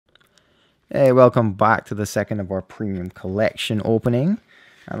Hey, welcome back to the second of our premium collection opening.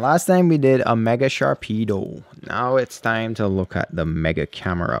 And last time we did a Mega Sharpedo. Now it's time to look at the Mega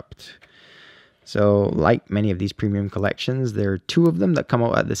Camerupt. So, like many of these premium collections, there are two of them that come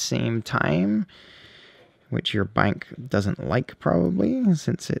out at the same time, which your bank doesn't like probably,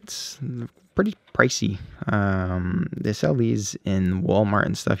 since it's pretty pricey. They sell these in Walmart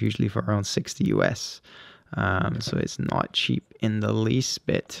and stuff usually for around 60 US. So it's not cheap in the least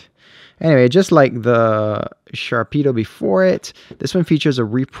bit. Anyway, just like the Sharpedo before it, this one features a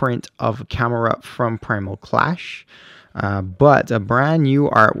reprint of Camerupt from Primal Clash, but a brand new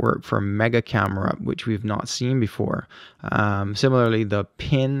artwork for Mega Camerupt, which we've not seen before. Similarly, the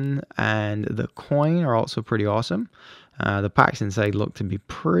pin and the coin are also pretty awesome. The packs inside look to be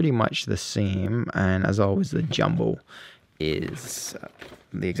pretty much the same, and as always, the jumbo is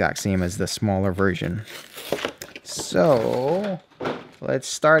the exact same as the smaller version. So let's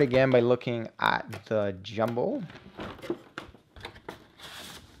start again by looking at the jumbo.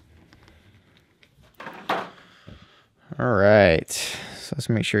 All right, so let's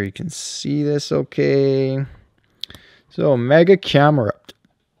make sure you can see this okay. So Mega Camerupt.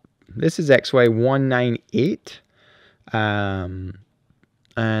 This is XY198.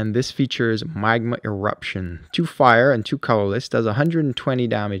 And this features Magma Eruption. 2 fire and 2 colorless. Does 120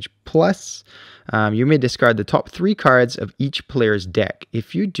 damage plus. You may discard the top 3 cards of each player's deck.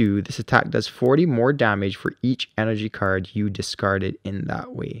 If you do, this attack does 40 more damage for each energy card you discarded in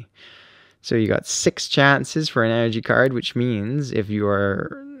that way. So you got 6 chances for an energy card, which means if you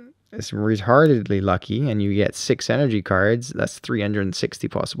are retardedly lucky and you get 6 energy cards, that's 360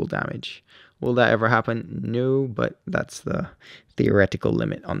 possible damage. Will that ever happen? No, but that's the theoretical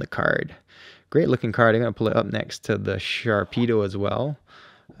limit on the card. Great looking card. I'm going to pull it up next to the Sharpedo as well.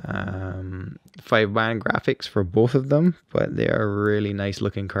 5-band graphics for both of them, but they are really nice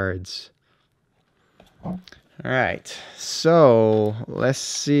looking cards. Alright, so let's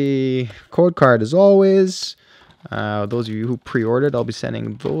see. Code card as always. Those of you who pre-ordered, I'll be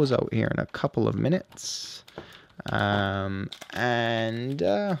sending those out here in a couple of minutes.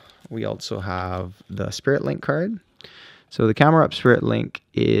 We also have the Spirit Link card. So the Camerupt Spirit Link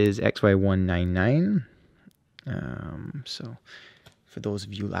is XY199. So for those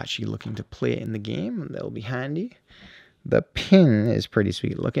of you actually looking to play it in the game, that'll be handy. The pin is pretty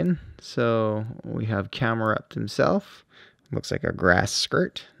sweet looking. So we have Camerupt himself. Looks like a grass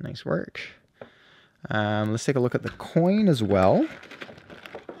skirt. Nice work. Let's take a look at the coin as well,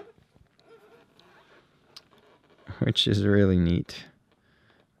 which is really neat.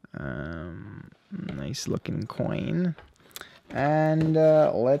 Nice looking coin. And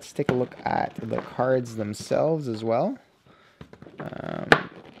let's take a look at the cards themselves as well.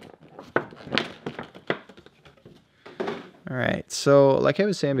 Alright, so like I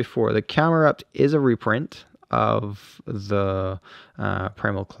was saying before, the Camerupt is a reprint of the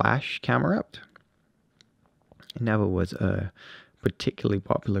Primal Clash Camerupt. It never was a particularly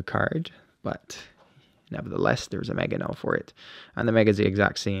popular card, but nevertheless, there's a Mega now for it. And the Mega is the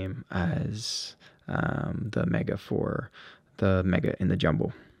exact same as the Mega for the Mega in the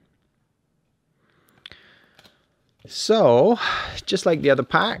Jumbo. So, just like the other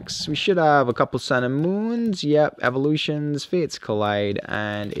packs, we should have a couple Sun and Moons, yep, Evolutions, Fates Collide,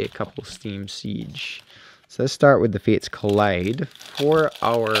 and a couple Steam Siege. So let's start with the Fates Collide. For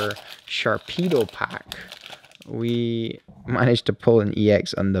our Sharpedo pack, we managed to pull an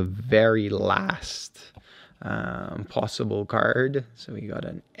EX on the very last possible card. So we got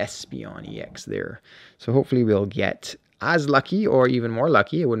an Espeon EX there. So hopefully we'll get as lucky or even more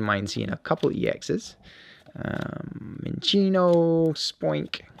lucky. I wouldn't mind seeing a couple EXs. Minchino,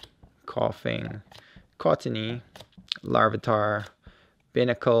 Spoink, Coughing, Cottony, Larvitar,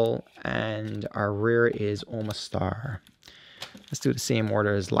 Binnacle, and our rare is Omastar. Let's do the same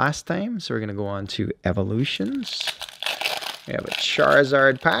order as last time. So we're going to go on to Evolutions. We have a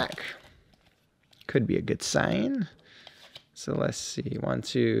Charizard pack. Could be a good sign. So let's see. 1,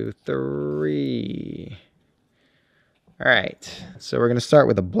 2, 3. Alright. So we're going to start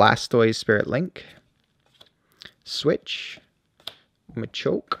with a Blastoise Spirit Link. Switch.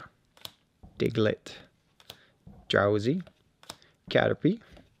 Machoke. Diglett. Drowsy. Caterpie.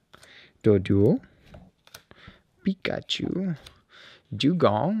 Doduo. Pikachu.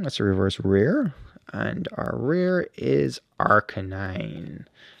 Dugong. That's a reverse rare. And our rare is Arcanine.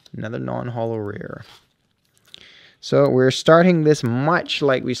 Another non-holo rare. So we're starting this much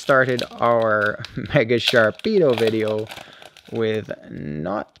like we started our Mega Sharpedo video with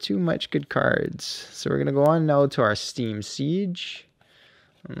not too much good cards. So we're going to go on now to our Steam Siege.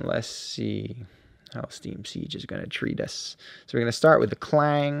 And let's see how Steam Siege is going to treat us. So we're going to start with the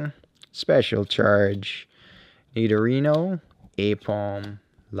Clang, Special Charge, Nidorino, Apalm,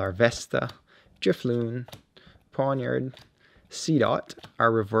 Larvesta, Drifloon, Poniard, Seedot.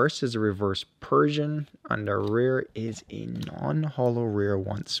 Our reverse is a reverse Persian, and our rare is a non-holo rare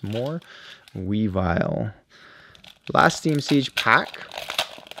once more, Weavile. Last Steam Siege pack.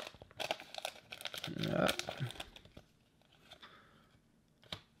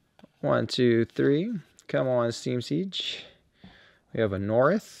 1, 2, 3. Come on, Steam Siege. We have a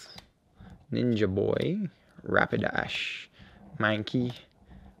North, Ninja Boy, Rapidash, Mankey,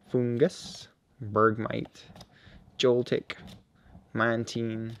 Fungus, Bergmite, Joltik,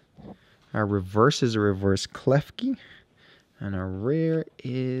 Mantine. Our reverse is a reverse Klefki. And our rare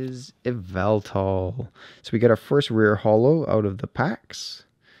is Yveltal. So we get our first rare holo out of the packs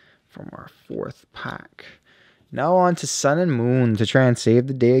from our 4th pack. Now on to Sun and Moon to try and save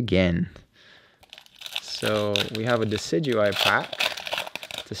the day again. So we have a Decidueye pack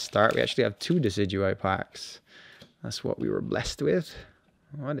to start. We actually have 2 Decidueye packs. That's what we were blessed with.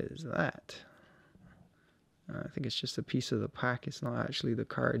 What is that? I think it's just a piece of the pack. It's not actually the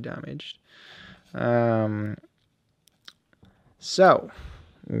card damaged. So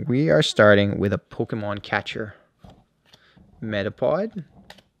we are starting with a Pokemon catcher. Metapod,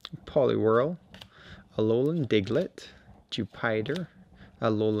 Poliwhirl, Alolan Diglett, Jupider,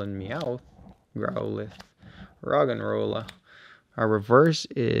 Alolan Meowth, Growlithe, Roggenrola. Our reverse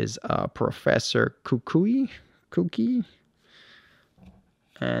is Professor Kukui.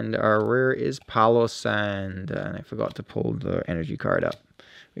 And our rare is Palossand. And I forgot to pull the energy card up.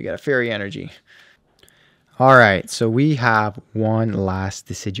 We got a Fairy Energy. Alright, so we have one last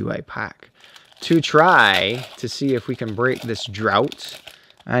Decidueye pack to try to see if we can break this drought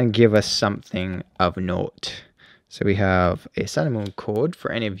and give us something of note. So we have a Sun and Moon code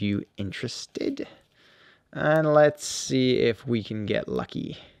for any of you interested. And let's see if we can get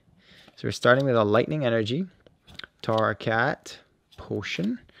lucky. So we're starting with a Lightning Energy, Torracat,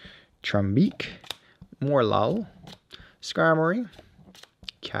 Potion, Trumbeak, Morlull, Skarmory,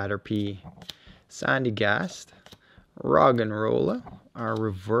 Caterpie, Sandygast, Roggenrola. Our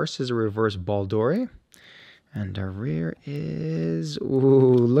reverse is a reverse Baldore. And our rare is...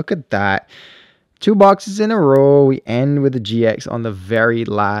 Ooh, look at that. 2 boxes in a row. We end with a GX on the very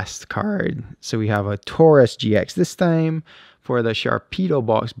last card. So we have a Taurus GX this time. For the Sharpedo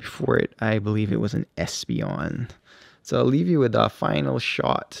box before it, I believe it was an Espeon. So I'll leave you with a final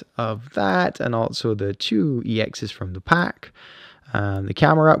shot of that, and also the 2 EXs from the pack. The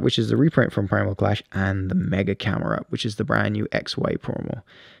Camerupt, which is the reprint from Primal Clash, and the Mega Camerupt, which is the brand new XY promo.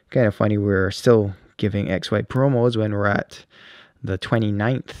 Kind of funny, we're still giving XY promos when we're at the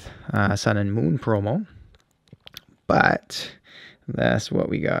 29th Sun and Moon promo. But that's what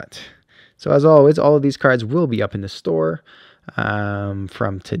we got. So as always, all of these cards will be up in the store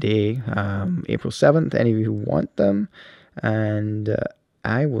from today, April 7th, any of you who want them. And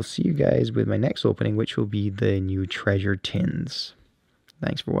I will see you guys with my next opening, which will be the new treasure tins.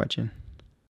 Thanks for watching.